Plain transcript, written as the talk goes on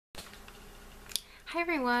Hi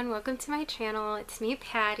everyone, welcome to my channel. It's me,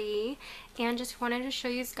 Patty, and just wanted to show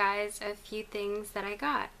you guys a few things that I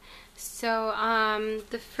got. So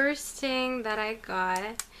the first thing that I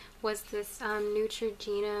got was this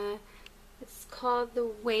Neutrogena. It's called the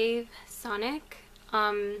Wave Sonic.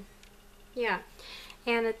 Yeah,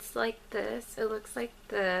 and it's like this. It looks like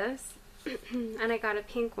this. And I got a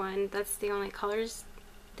pink one. That's the only colors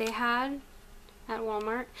they had at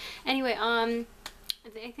Walmart. Anyway,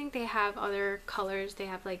 I think they have other colors. They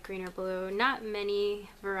have like green or blue. Not many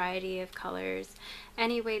variety of colors.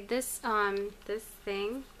 Anyway, this little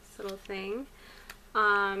thing,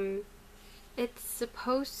 it's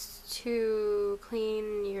supposed to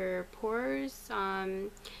clean your pores,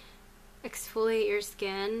 exfoliate your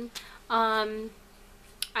skin. I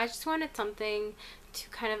just wanted something to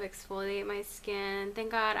kind of exfoliate my skin. Thank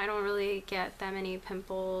God I don't really get that many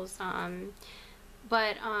pimples.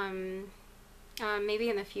 But maybe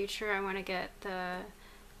in the future I want to get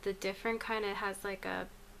the different kind. It has like a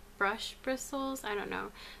brush bristles. I don't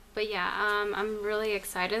know, but yeah, I'm really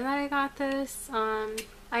excited that I got this.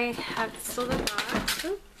 I have still the box.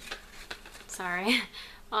 Ooh, sorry.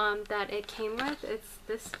 That it came with. It's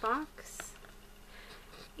this box,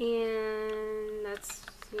 and that's,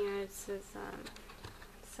 you know, it says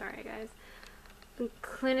sorry guys.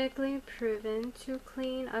 Clinically proven to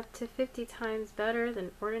clean up to 50 times better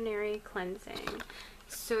than ordinary cleansing.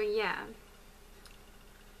 So yeah,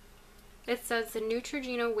 it says the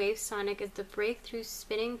Neutrogena Wave Sonic is the breakthrough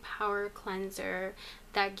spinning power cleanser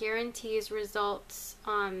that guarantees results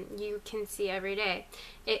you can see every day.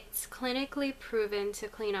 It's clinically proven to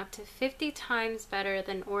clean up to 50 times better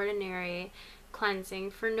than ordinary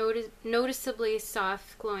cleansing for noticeably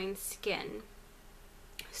soft glowing skin.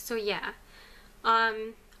 So yeah,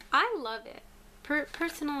 I love it.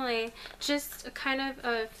 Personally, just kind of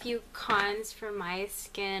a few cons for my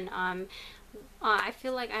skin. I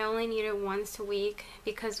feel like I only need it once a week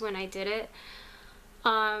because when I did it,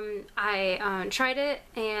 I tried it,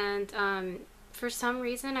 and for some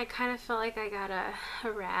reason I kind of felt like I got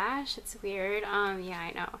a rash. It's weird. Yeah,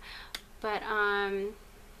 I know, but I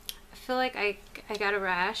feel like I got a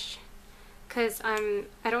rash because I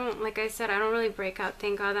don't, like I said, I don't really break out,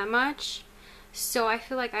 thank God, that much. So I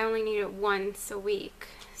feel like I only need it once a week.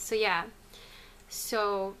 So yeah.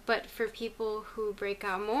 So, but for people who break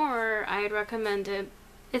out more, I'd recommend it.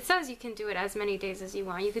 It says you can do it as many days as you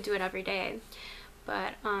want. You could do it every day.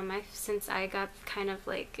 But since I got kind of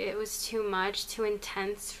like, it was too much, too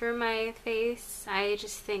intense for my face, I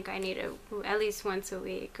just think I need it at least once a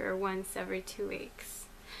week or once every 2 weeks.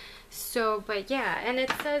 So, but yeah, and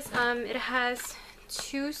it says it has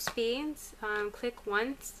 2 speeds. Click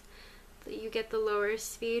once. You get the lower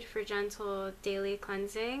speed for gentle daily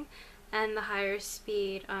cleansing and the higher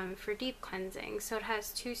speed for deep cleansing. So it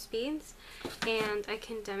has 2 speeds, and I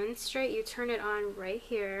can demonstrate. You turn it on right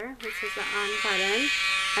here, which is the on button,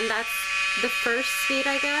 and that's the first speed,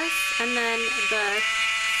 I guess, and then the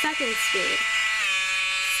second speed.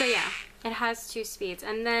 So yeah, it has 2 speeds,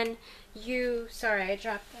 and then sorry, I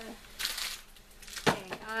dropped the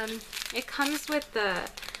thing. It comes with the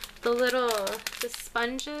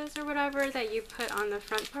sponges or whatever that you put on the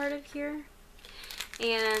front part of here,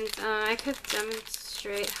 and I could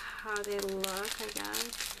demonstrate how they look, I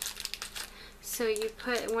guess. So you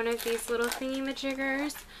put one of these little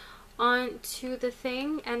thingy-majiggers onto the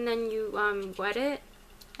thing, and then you wet it,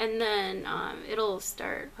 and then it'll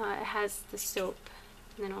start. It has the soap,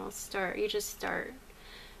 and then it'll start. You just start,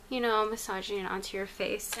 you know, massaging it onto your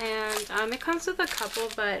face, and it comes with a couple,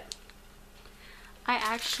 but I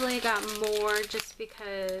actually got more just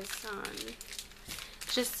because,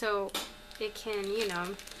 just so it can, you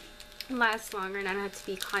know, last longer and I don't have to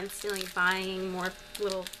be constantly buying more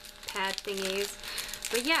little pad thingies.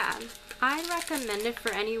 But yeah, I recommend it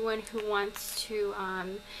for anyone who wants to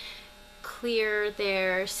clear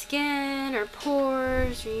their skin or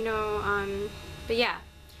pores, or, you know, but yeah,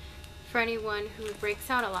 for anyone who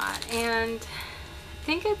breaks out a lot. And I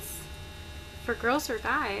think it's for girls or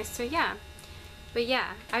guys, so yeah. But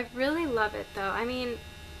yeah, I really love it though. I mean,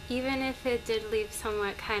 even if it did leave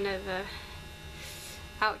somewhat kind of a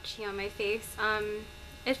ouchy on my face,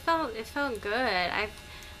 it felt good. I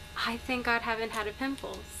thank God haven't had a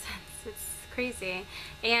pimple since. It's crazy.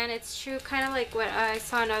 And it's true, kind of like what I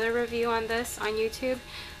saw another review on this on YouTube,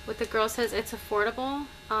 what the girl says, it's affordable.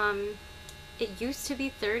 It used to be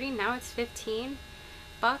 30, now it's 15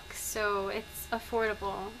 bucks, so it's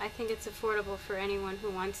affordable. I think it's affordable for anyone who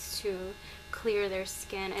wants to clear their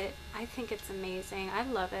skin. I think it's amazing. I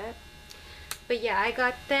love it. But yeah, I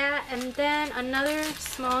got that, and then another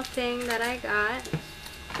small thing that I got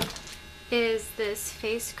is this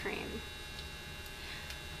face cream.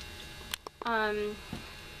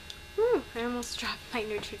 Whew, I almost dropped my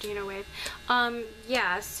Neutrogena wave.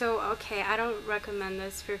 Yeah, so okay, I don't recommend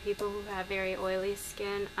this for people who have very oily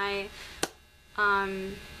skin.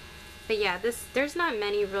 But yeah, there's not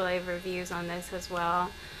many really reviews on this as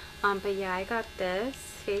well. But yeah, I got this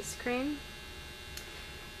face cream.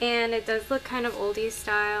 And it does look kind of oldie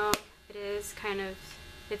style. It is kind of,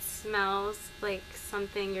 it smells like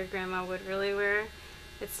something your grandma would really wear.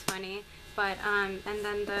 It's funny. But, and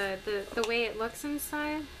then the way it looks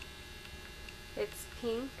inside, it's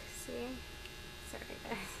pink, see? Sorry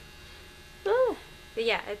guys. Ooh. But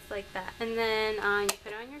yeah, it's like that. And then you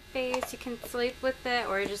put it on your face. You can sleep with it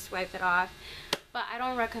or just wipe it off. But I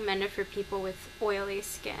don't recommend it for people with oily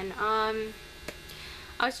skin. I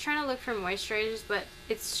was trying to look for moisturizers, but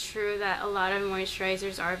it's true that a lot of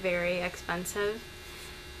moisturizers are very expensive.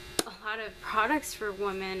 A lot of products for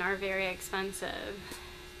women are very expensive.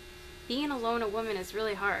 Being alone a woman is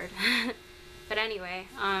really hard. But anyway,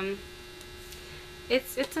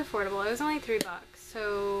 it's affordable. It was only $3.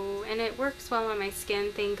 So, and it works well on my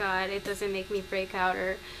skin, thank God. It doesn't make me break out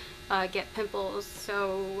or get pimples.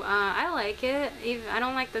 So, I like it. I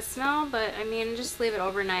don't like the smell, but I mean, just leave it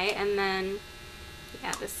overnight and then,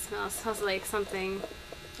 yeah, this smells like something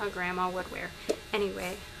a grandma would wear.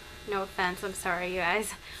 Anyway, no offense, I'm sorry you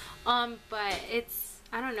guys. But it's,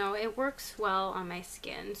 I don't know, it works well on my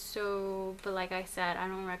skin. So, but like I said, I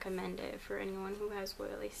don't recommend it for anyone who has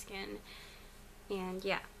oily skin. And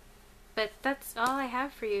yeah. But that's all I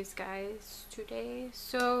have for you guys today.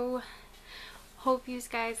 So, hope you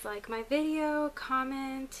guys like my video,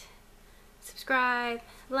 comment, subscribe,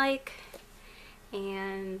 like,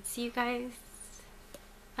 and see you guys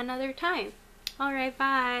another time. Alright,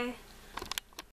 bye.